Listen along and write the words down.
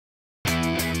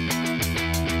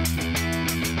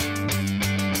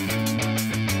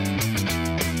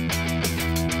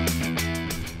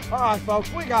All right, folks,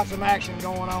 we got some action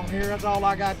going on here. That's all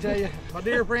I got to tell you. My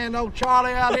dear friend, old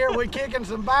Charlie out here, we're kicking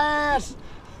some bass.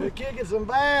 We're kicking some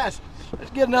bass.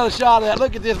 Let's get another shot of that.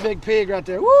 Look at this big pig right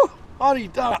there. Woo! What are you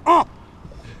talking about?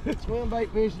 Swim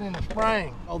bait fishing in the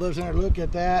spring. All those in there, look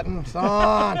at that, and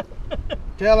son,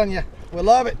 telling you, we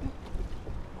love it.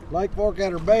 Lake Fork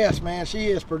at her best, man. She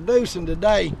is producing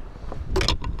today.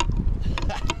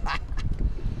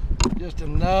 Just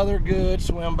another good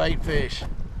swim bait fish.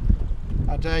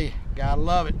 I tell you, gotta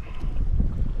love it.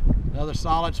 Another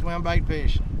solid swim bait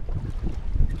fish.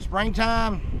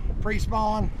 Springtime,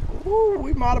 pre-spawn. Woo,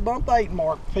 we might have bumped 8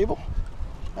 mark, people.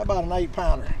 How about an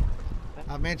 8-pounder?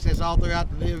 I've mentioned this all throughout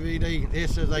the DVD.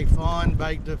 This is a fun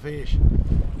bait to fish.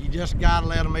 You just gotta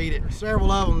let them eat it. There's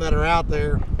several of them that are out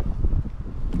there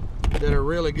that are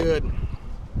really good.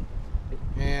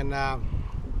 And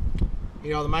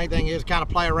you know, the main thing is kind of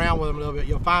play around with them a little bit.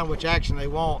 You'll find which action they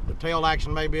want. The tail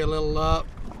action may be a little up,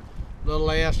 a little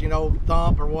less, you know,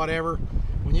 thump or whatever.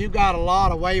 When you've got a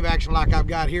lot of wave action like I've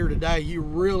got here today, you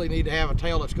really need to have a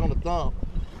tail that's going to thump.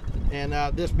 And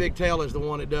this big tail is the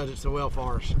one that does it so well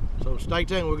for us. So stay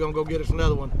tuned, we're going to go get us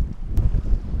another one.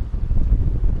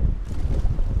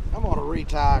 I'm going to retie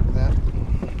for that.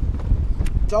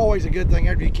 It's always a good thing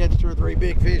after you catch 2 or 3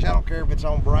 big fish. I don't care if it's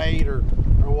on braid or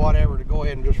whatever, to go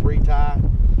ahead and just retie.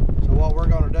 So what we're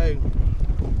going to do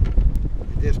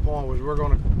at this point is we're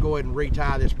going to go ahead and retie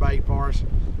this bait for us.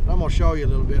 I'm going to show you a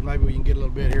little bit. Maybe we can get a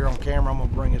little bit here on camera. I'm going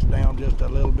to bring this down just a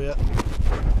little bit.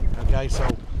 Okay, so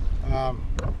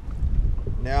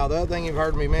now the other thing you've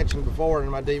heard me mention before in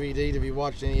my DVDs, if you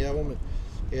watched any of them,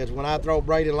 is when I throw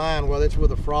braided line, whether it's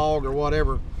with a frog or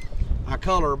whatever, I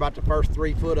color about the first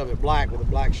 3 foot of it black with a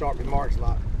black sharpened marks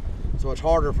lot, so it's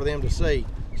harder for them to see.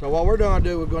 So what we're going to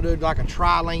do, we're going to do like a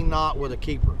trilene knot with a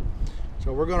keeper.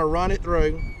 So we're going to run it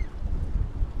through.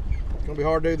 It's going to be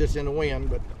hard to do this in the wind,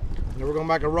 but then we're going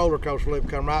to make a roller coaster loop,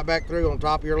 come right back through on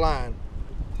top of your line.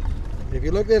 If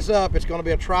you look this up, it's going to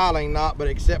be a trilene knot, but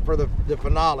except for the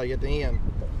finale at the end.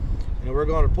 And we're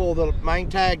going to pull the main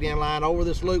tagged in line over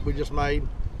this loop we just made,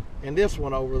 and this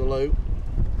one over the loop.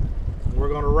 And we're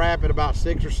going to wrap it about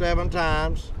 6 or 7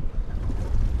 times.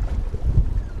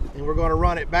 And we're going to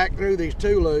run it back through these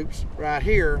 2 loops right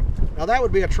here. Now that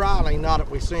would be a trilene knot if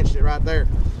we cinched it right there.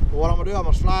 But what I'm going to do, I'm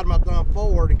going to slide my thumb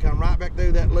forward and come right back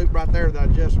through that loop right there that I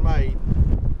just made.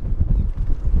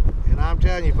 And I'm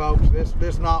telling you folks,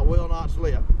 this knot will not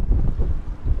slip.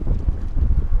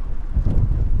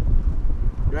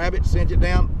 Grab it, cinch it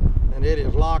down, and it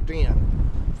is locked in.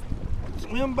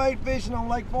 Swim bait fishing on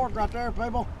Lake Fork right there,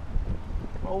 people.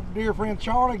 Old dear friend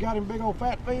Charlie got him big old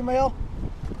fat female.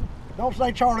 Don't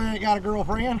say Charlie ain't got a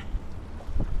girlfriend.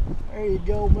 There you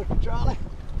go, Mr. Charlie.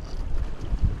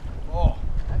 Oh,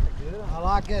 that's good. I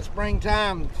like that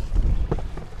springtime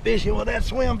fishing with that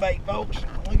swim bait, folks.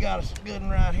 We got a good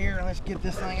one right here, and let's get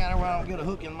this thing out of where I don't get a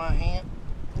hook in my hand.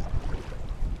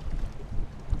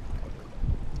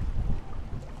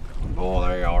 Boy,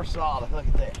 they are solid. Look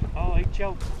at that. Oh, he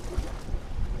choked.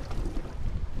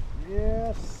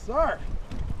 Yes, sir.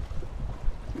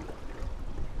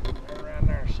 Around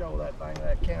there and show that thing to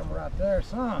that camera right there,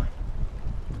 son.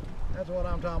 That's what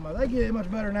I'm talking about. They get it much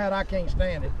better than that. I can't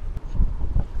stand it.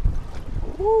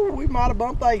 Woo, we might have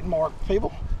bumped 8 mark,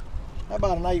 people. How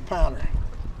about an 8-pounder?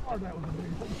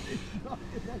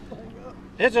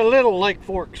 It's a little Lake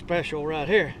Fork special right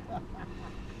here.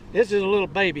 This is a little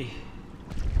baby.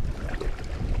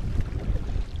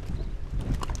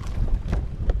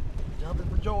 Jumping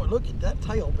for joy. Look at that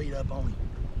tail beat up on him.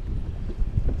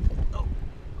 Oh,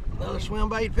 another swim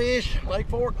bait fish, Lake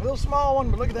Fork. A little small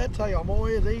one, but look at that tail.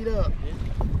 Boy, it's eat up.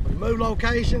 We move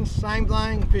locations, same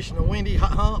thing, fishing a windy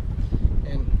hump,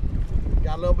 and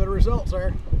got a little bit of results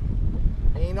there.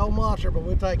 He ain't no monster, but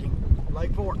we'll take him.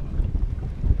 Lake Fork.